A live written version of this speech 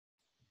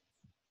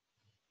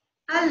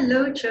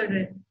Hello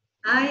children,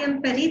 I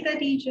am Parita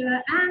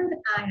teacher and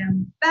I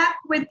am back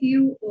with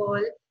you all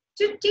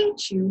to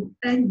teach you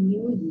a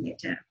new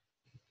letter.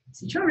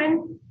 So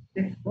children,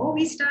 before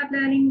we start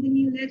learning the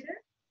new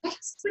letter, let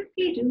us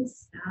quickly do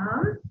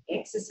some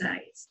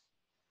exercise.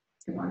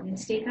 Come on,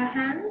 let's take our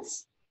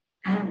hands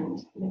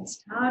and let's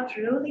start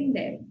rolling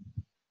them.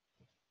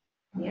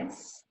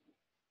 Yes,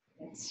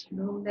 let's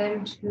roll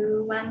them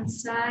to one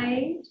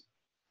side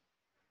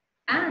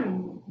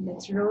and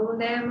let's roll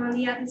them on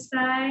the other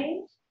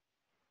side.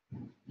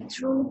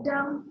 Let's roll it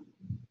down,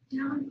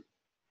 down,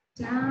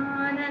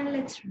 down, and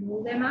let's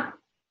roll them up,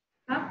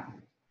 up,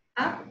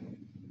 up,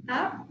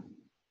 up,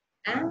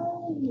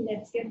 and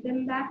let's get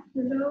them back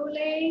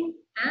rolling.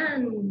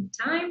 And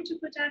time to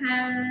put our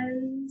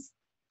hands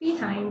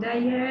behind our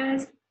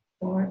ears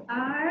for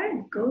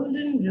our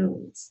golden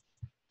rules.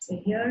 So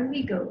here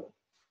we go.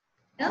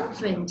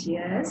 Elephant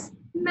ears,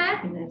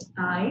 magnet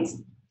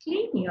eyes,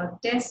 clean your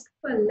desk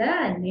for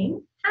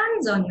learning,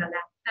 hands on your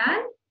lap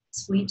pad,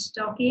 sweet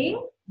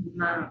talking,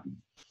 mom.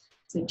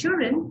 So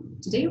children,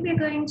 today we're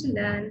going to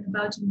learn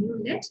about a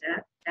new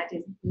letter, that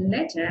is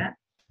letter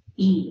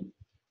E.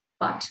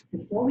 But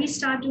before we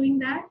start doing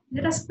that,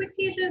 let us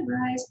quickly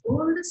revise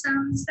all the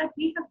sounds that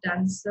we have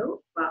done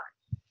so far.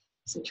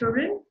 So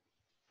children,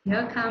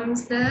 here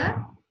comes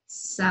the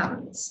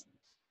sounds.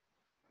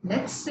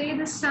 Let's say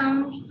the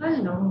sound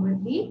along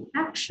with the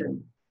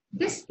action.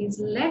 This is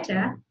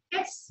letter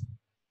S.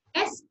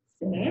 S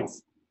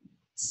says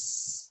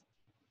S.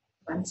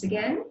 Once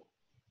again,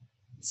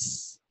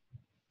 S.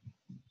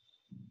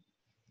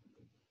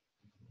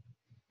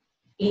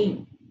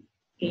 A.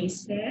 A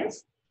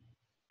says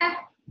A.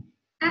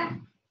 A.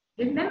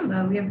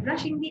 Remember, we are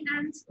brushing the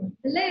hands of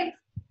the legs.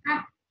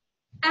 A.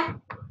 A.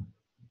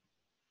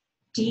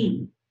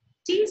 T.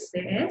 T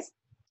says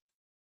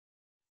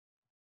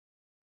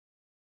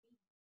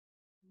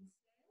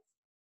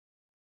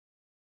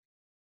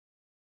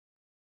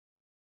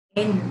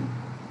N.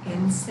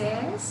 N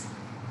says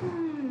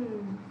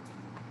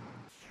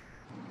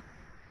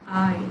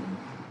I.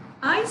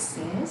 I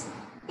says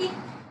I.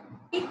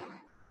 I.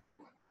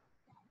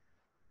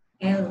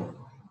 L.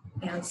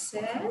 L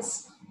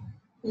says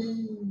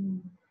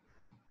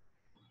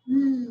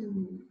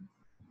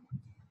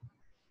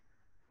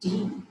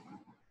D.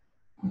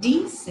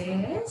 D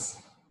says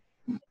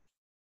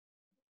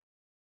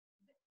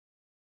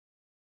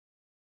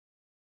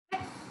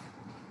F.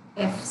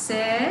 F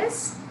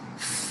says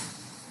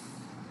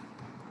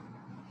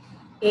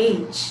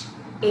H.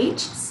 H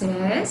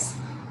says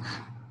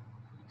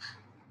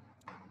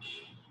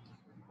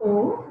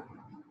O.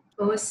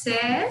 O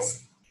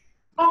says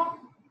O.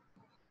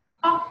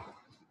 O.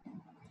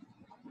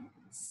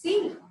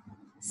 C.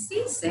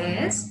 C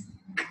says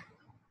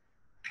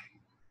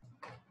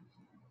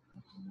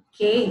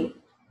K.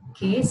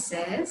 K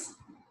says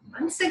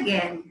once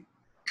again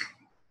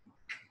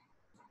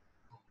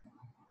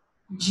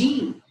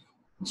G.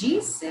 G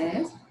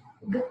says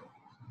G.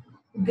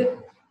 G.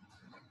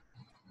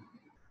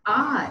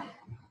 R.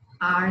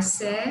 R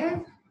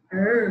says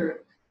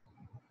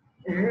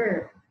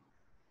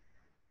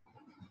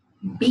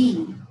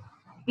B.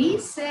 B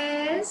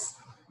says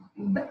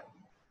B.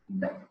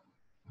 B.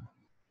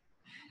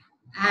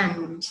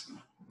 And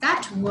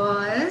that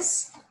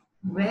was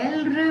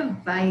well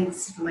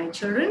revised, my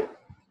children.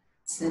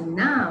 So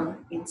now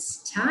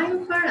it's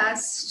time for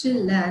us to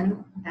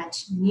learn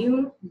that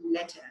new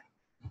letter.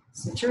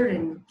 So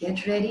children,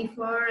 get ready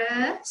for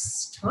a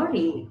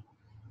story.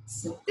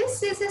 So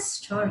this is a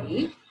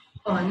story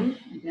on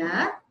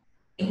the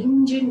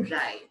engine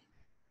ride.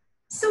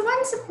 So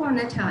once upon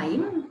a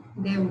time,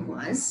 there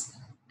was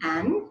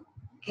an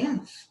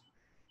elf.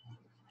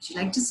 Would you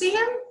like to see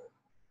him?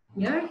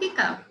 Here he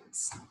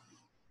comes.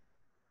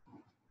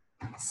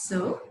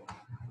 So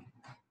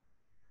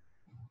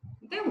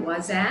there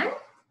was an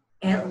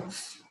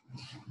elf.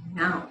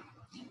 Now,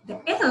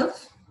 the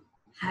elf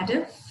had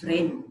a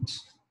friend,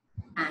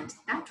 and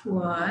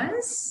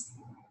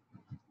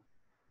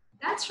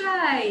that's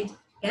right,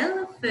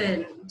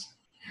 elephant.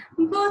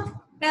 Both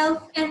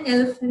elf and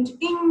elephant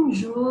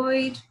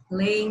enjoyed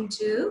playing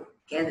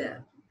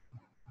together.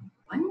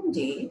 One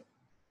day,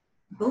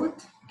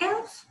 both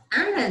elf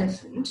and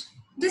elephant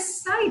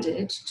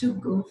decided to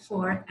go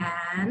for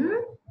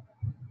an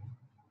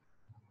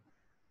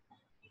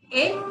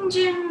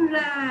engine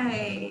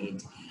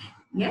ride.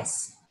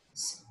 Yes,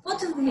 so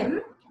both of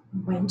them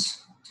went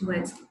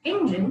towards the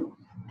engine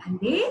and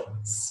they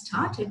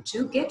started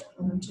to get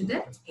onto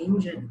the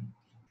engine.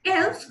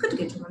 Elf could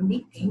get on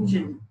the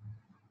engine,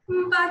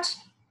 but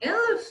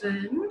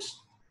elephant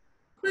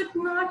could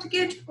not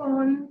get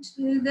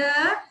onto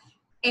the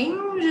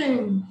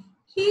engine.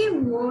 He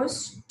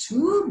was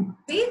too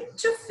big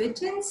to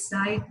fit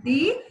inside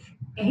the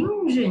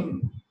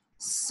engine.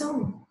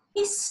 So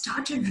he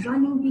started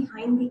running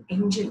behind the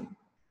engine.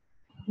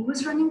 Who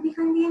was running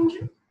behind the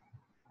engine?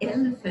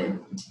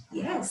 Elephant,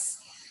 yes.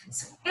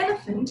 So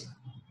elephant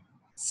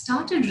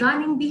started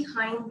running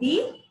behind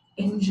the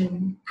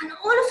engine, and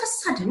all of a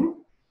sudden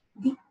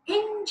the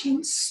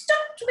engine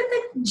stopped with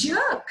a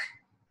jerk.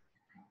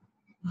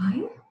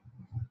 Why?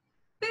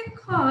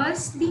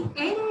 Because the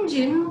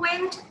engine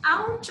went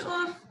out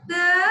of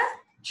the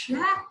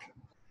track.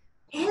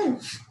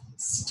 Elf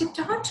stepped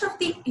out of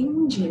the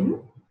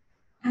engine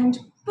and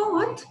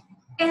both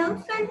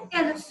elf and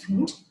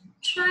elephant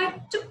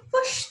tried to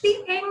push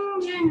the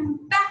engine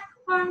back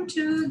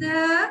onto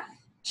the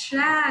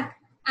track.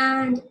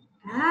 And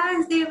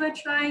as they were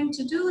trying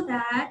to do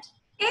that,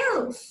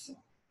 elf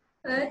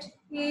hurt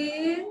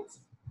his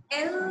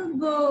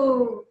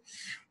elbow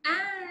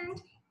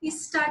and he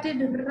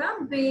started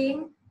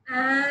rubbing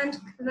and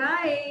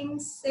crying,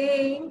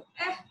 saying,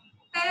 eh,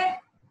 eh,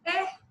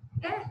 eh,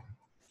 eh.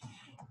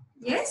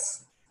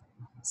 Yes?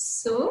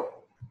 So,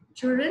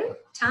 children,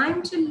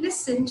 time to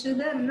listen to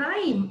the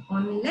rhyme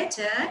on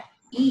letter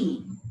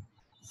E.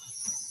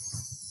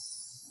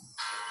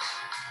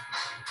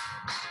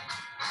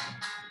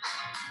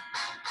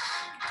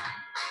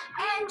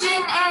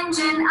 Engine,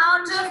 engine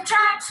out of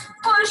track.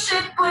 Push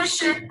it,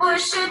 push it,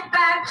 push it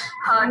back.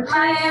 Hurt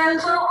my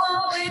elbow,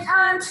 oh it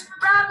hurts.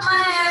 Rub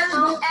my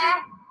elbow,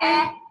 eh,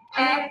 eh,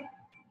 eh.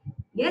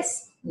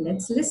 Yes,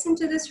 let's listen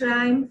to this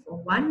rhyme for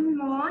one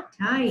more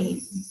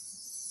time.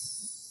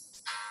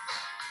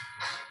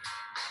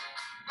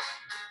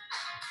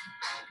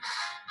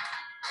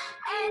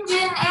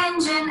 Engine,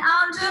 engine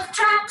out of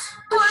track.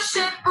 Push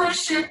it,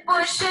 push it,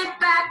 push it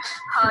back.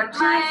 Hurt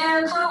my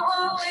elbow,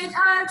 oh it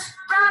hurts.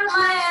 Rub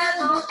my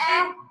elbow,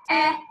 eh,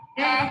 eh,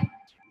 eh.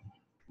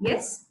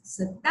 Yes,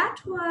 so that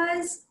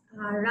was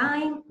our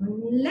rhyme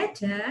on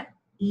letter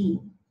E.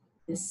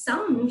 The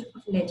sound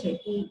of letter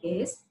E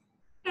is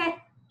eh,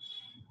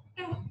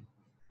 eh.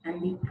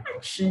 And the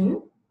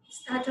action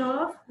is that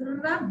of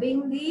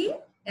rubbing the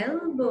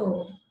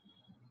elbow.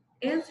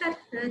 Elf had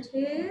hurt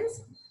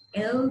his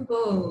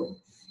elbow.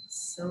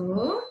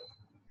 So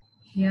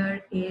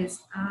here is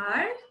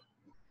our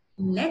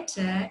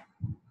letter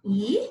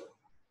E.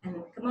 And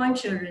come on,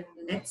 children,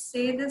 let's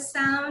say the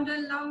sound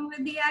along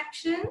with the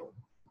action.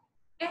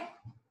 Eh,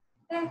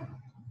 eh,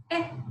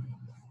 eh.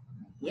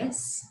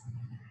 Yes.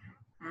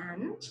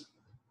 And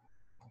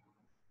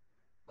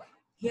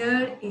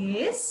here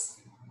is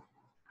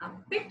a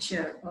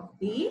picture of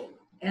the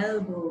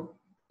elbow.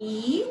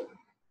 E,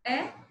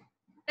 eh,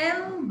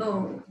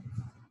 elbow.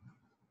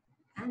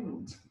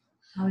 And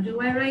how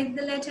do I write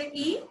the letter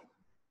E?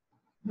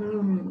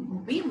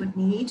 We would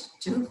need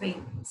two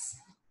things.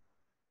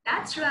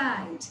 That's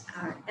right,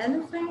 our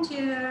elephant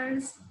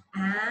ears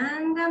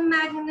and a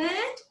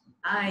magnet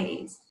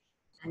eyes.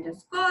 And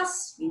of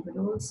course, we would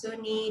also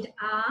need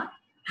a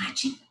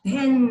magic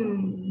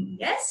pen.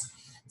 Yes?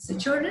 So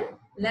children,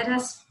 let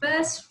us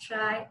first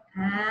try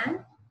and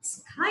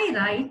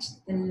skywrite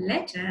the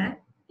letter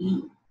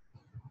E.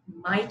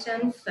 My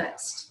turn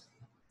first.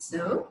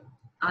 So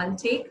I'll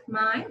take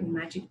my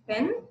magic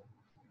pen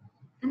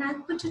and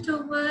I'll put it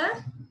over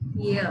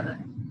here.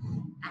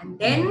 And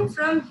then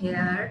from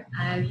here,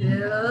 I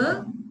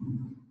will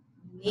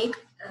make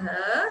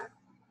a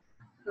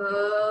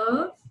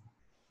curve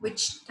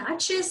which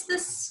touches the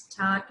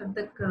start of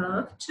the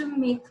curve to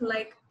make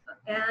like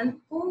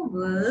an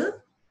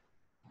oval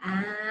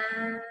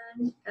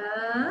and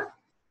a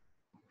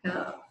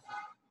curve.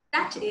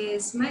 That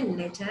is my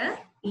letter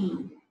E.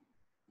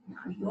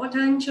 Now your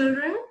turn,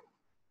 children.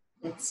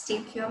 Let's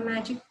take your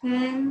magic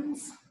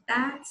pens.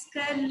 That's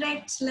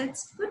correct.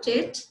 Let's put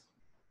it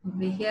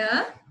over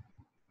here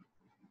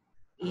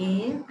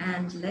in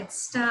and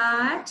let's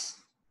start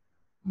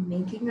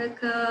making a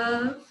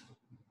curve,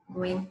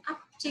 going up,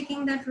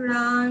 taking that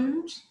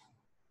round,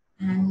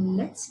 and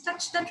let's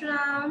touch that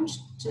round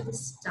to the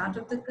start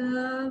of the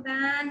curve,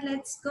 and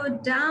let's go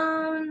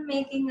down,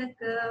 making a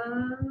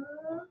curve,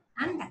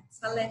 and that's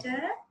the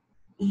letter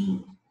E.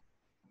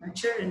 Now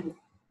children,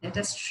 let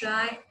us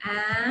try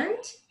and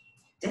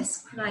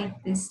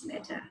describe this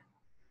letter.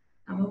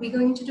 How are we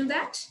going to do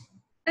that?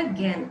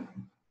 Again,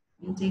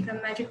 we take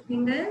our magic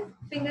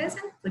fingers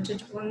and put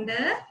it on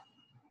the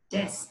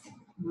desk.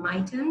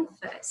 My turn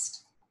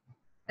first.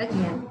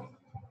 Again,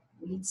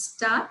 we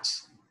start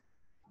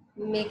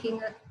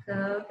making a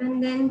curve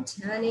and then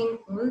turning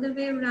all the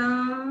way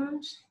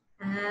around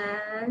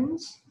and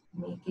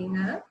making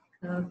a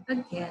curve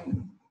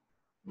again.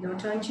 Your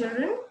turn,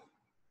 children.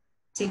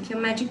 Take your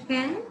magic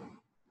pen,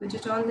 put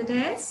it on the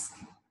desk,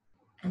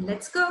 and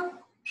let's go.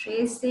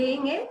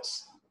 Tracing it,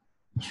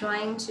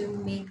 trying to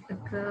make a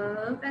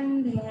curve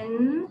and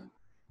then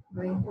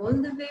going all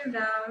the way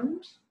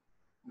around,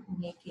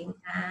 making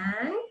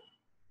an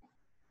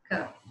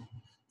curve.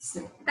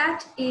 So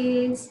that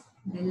is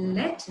the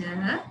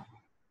letter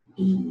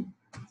E.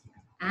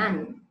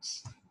 And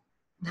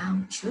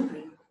now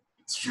children,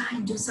 let's try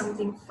and do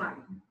something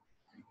fun.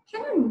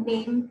 Can you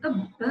name a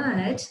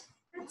bird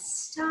that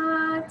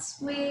starts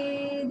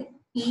with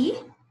E?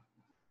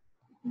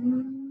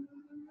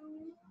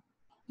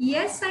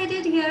 Yes, I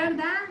did hear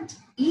that.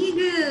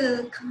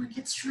 Eagle. Come on,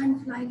 let's try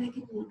and fly like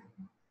an eagle.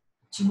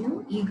 Do you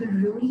know eagle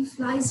really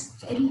flies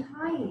very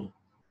high?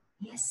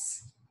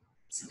 Yes.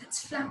 So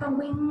let's flap our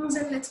wings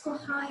and let's go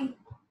high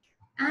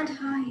and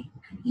high.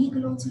 And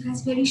eagle also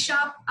has very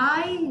sharp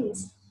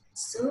eyes.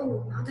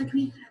 So now that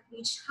we have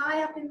reached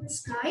high up in the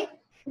sky,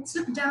 let's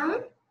look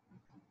down.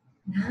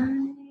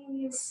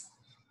 Nice.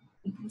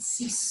 You can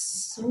see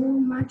so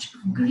much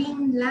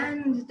green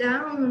land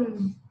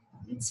down.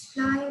 Let's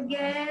fly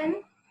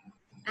again.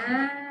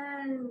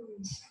 And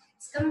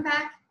let's come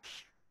back.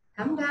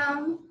 Come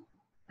down.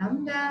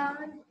 Come down.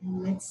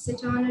 And let's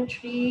sit on a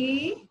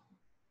tree.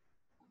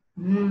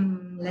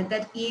 Let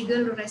that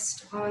eagle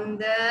rest on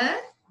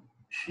the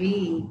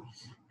tree.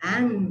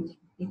 And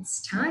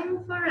it's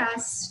time for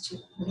us to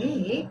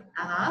play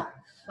a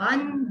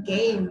fun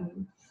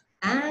game.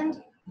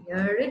 And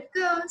here it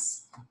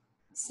goes.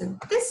 So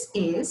this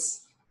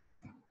is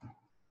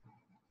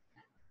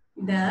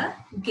the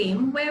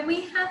game where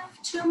we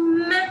have to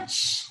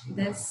match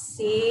the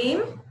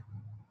same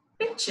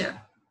picture.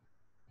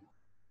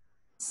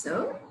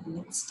 So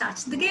let's start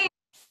the game.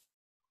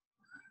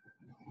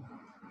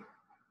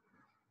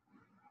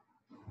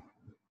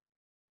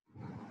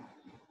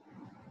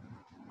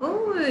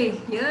 Oh,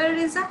 here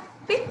is a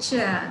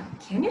picture.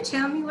 Can you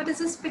tell me what is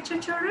this picture,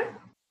 children?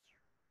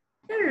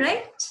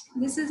 Correct.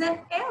 This is an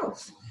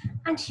elf.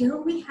 And here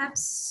we have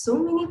so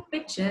many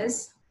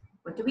pictures.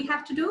 What do we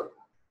have to do?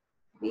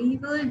 We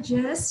will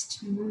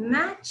just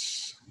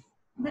match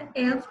the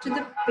elf to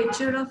the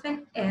picture of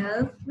an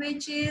elf,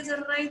 which is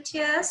right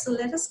here. So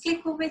let us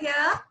click over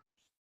here.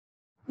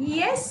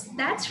 Yes,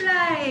 that's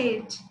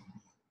right.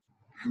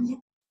 And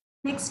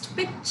next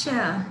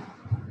picture.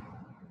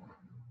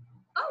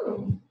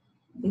 Oh,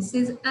 this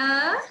is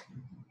a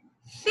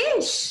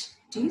fish.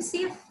 Do you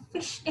see a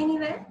fish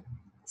anywhere?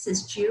 This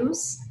is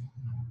juice.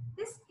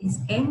 This is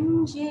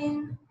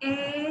engine,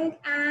 egg,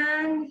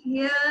 and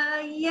here,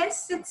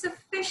 yes, it's a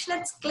fish.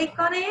 Let's click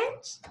on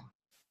it.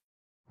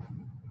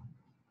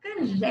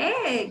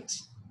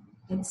 Correct.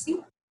 Let's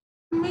see.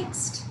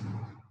 Next.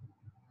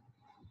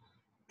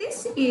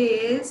 This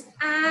is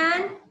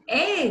an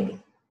egg.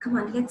 Come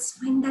on, let's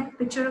find that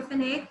picture of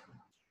an egg.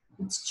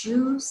 It's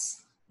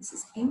juice. This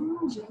is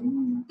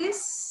engine.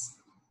 This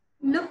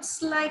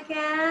looks like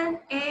an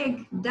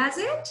egg. Does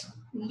it?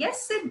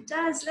 Yes, it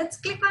does. Let's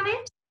click on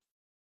it.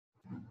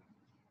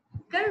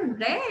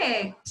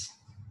 Correct.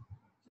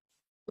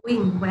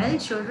 Doing well,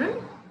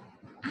 children.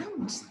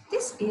 And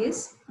this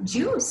is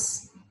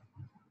juice.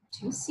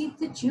 Do you see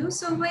the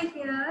juice over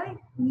here?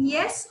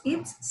 Yes,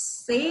 it's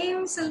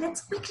same. So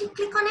let's quickly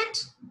click on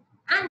it.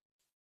 And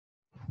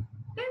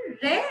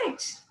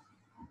correct.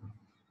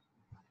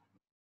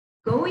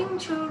 Going,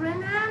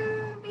 children,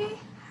 and we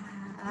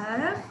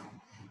have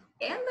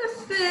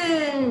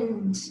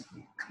elephant.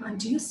 Come on,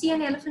 do you see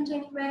an elephant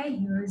anywhere?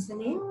 Here's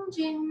an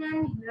engine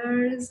and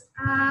here's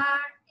our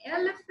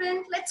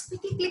elephant. Let's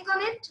quickly click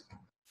on it.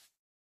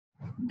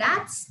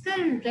 That's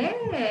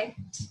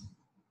correct.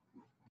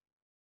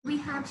 We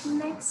have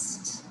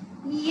next,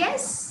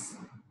 yes,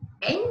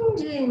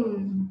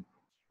 engine.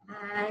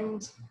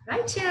 And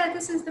right here,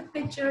 this is the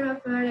picture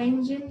of our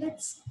engine.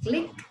 Let's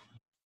click.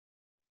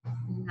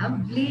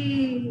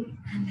 Lovely.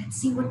 And let's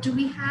see, what do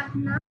we have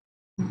now?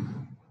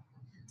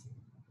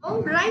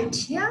 Oh, right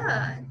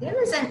here,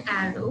 there is an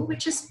arrow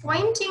which is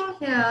pointing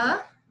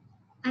here.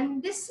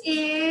 And this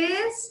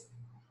is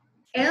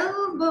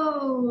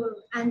elbow.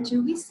 And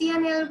do we see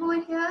an elbow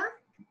here?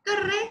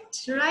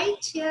 Correct, right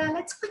here.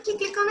 Let's quickly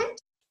click on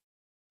it.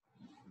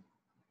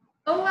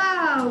 Oh,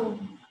 wow.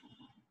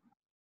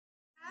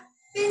 I've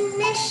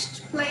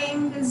finished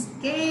playing this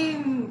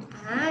game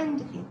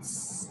and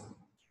it's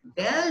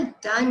well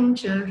done,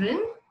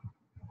 children.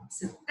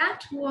 So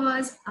that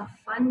was a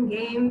fun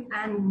game.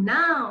 And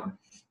now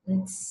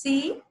let's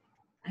see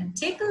and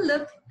take a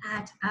look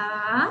at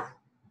our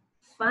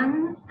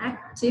fun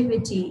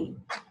activity.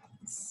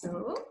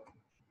 So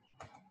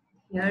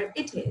here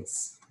it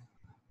is.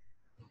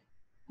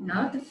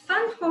 Now the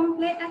fun home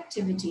play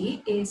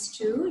activity is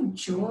to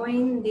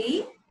join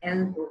the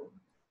elbow.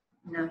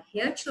 Now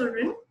here,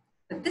 children,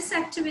 for this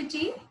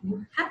activity,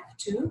 you have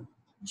to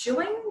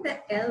join the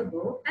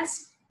elbow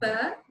as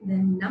per the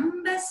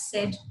number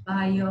said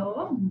by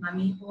your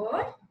mommy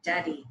or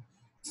daddy.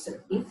 So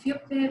if your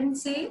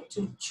parents say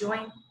to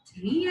join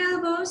 3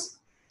 elbows,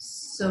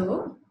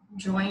 so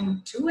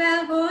join 2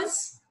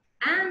 elbows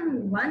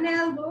and 1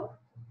 elbow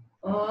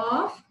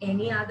of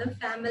any other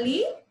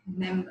family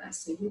member.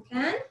 So you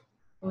can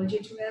hold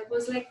your 2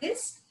 elbows like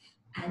this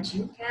and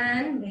you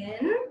can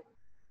then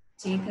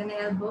take an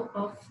elbow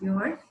of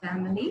your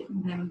family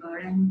member.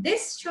 And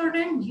this,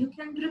 children, you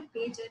can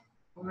repeat it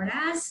for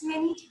as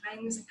many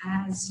times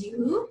as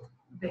you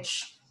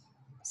wish.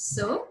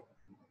 So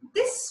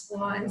this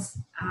was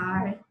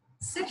our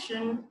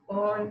session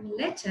on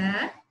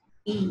letter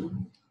E.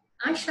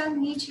 I shall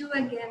meet you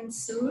again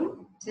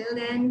soon. Till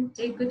then,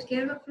 take good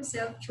care of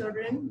yourself,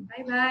 children.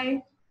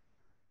 Bye-bye.